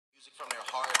Music from their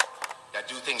heart, that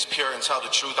do things pure and tell the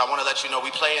truth. I want to let you know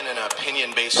we play in an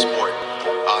opinion-based sport,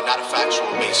 not a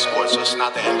factual-based sport. So it's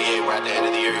not the NBA where at the end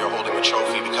of the year you're holding a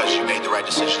trophy because you made the right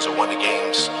decisions or won the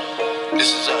games. This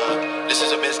is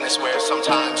a business where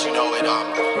sometimes,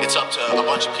 it's up to a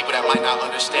bunch of people that might not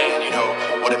understand,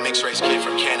 what a mixed race kid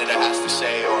from Canada has to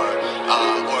say, or a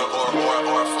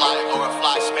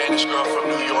fly Spanish girl from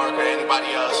New York, or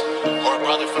anybody else, or a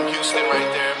brother from Houston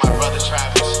right there, my brother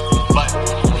Travis. But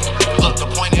look, the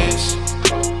point is,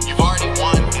 you've already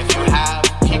won if you have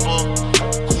people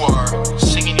who are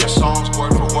singing your songs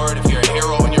word for word. If you're a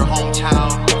hero in your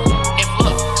hometown, if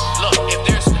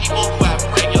there's people who have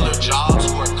regular jobs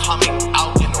who are coming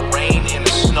out in the rain, in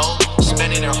the snow,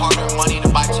 spending their hard-earned money to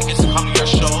buy tickets to come to your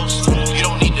shows, you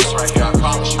don't need this right here, I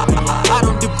promise you. I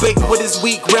don't debate with his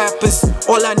weak rappers.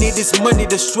 All I need is money,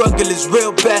 the struggle is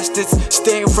real bastards.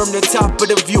 Staying from the top of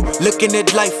the view, looking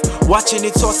at life, watching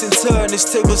it toss and turn. This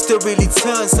table still really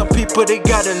turns. Some people, they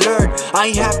gotta learn. I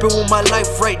ain't happy with my life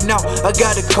right now, I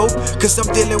gotta cope, cause I'm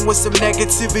dealing with some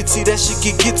negativity that shit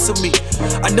can get to me.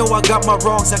 I know I got my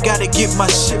wrongs, I gotta get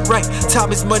my shit right.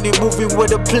 Time is money, moving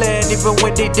with a plan, even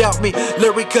when they doubt me.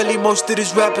 Lyrically, most of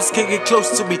these rappers can't get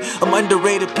close to me. I'm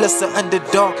underrated, plus an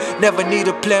underdog, never need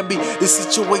a plan B. The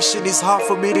situation is hard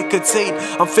for me to contain.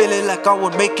 I'm feeling like I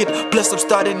won't make it, plus I'm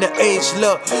starting to age.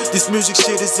 Look, this music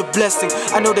shit is a blessing.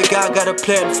 I know the God got a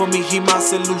plan for me, he my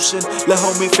solution. Let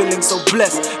homie feeling so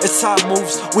blessed. As time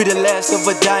moves, we the last of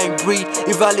a dying breed.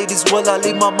 If I leave this world, I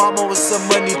leave my mama with some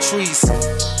money trees.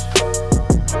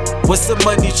 With some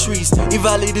money trees. If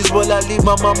I leave this world, I leave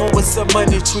my mama with some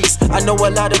money trees. I know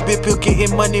a lot of people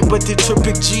getting money, but they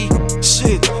tripping G.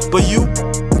 Shit, but you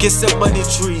get some money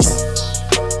trees.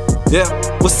 Yeah,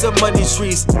 with some money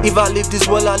trees. If I leave this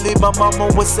world, I leave my mama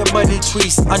with some money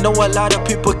trees. I know a lot of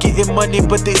people getting money,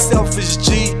 but they selfish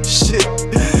G. Shit,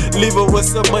 leave her with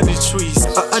some money trees.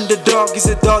 An underdog is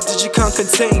a dog that you can't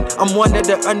contain. I'm one of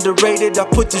the underrated, I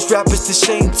put these rappers to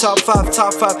shame. Top 5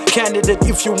 candidate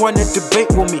if you wanna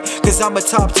debate with me, cause I'm a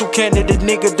top 2 candidate,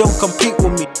 nigga, don't compete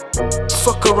with me.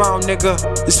 Fuck around, nigga,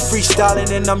 it's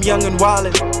freestyling and I'm young and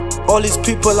wildin'. All these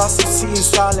people I see in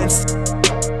silence.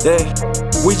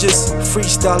 We just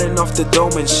freestyling off the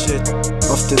dome and shit.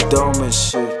 Off the dome and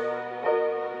shit.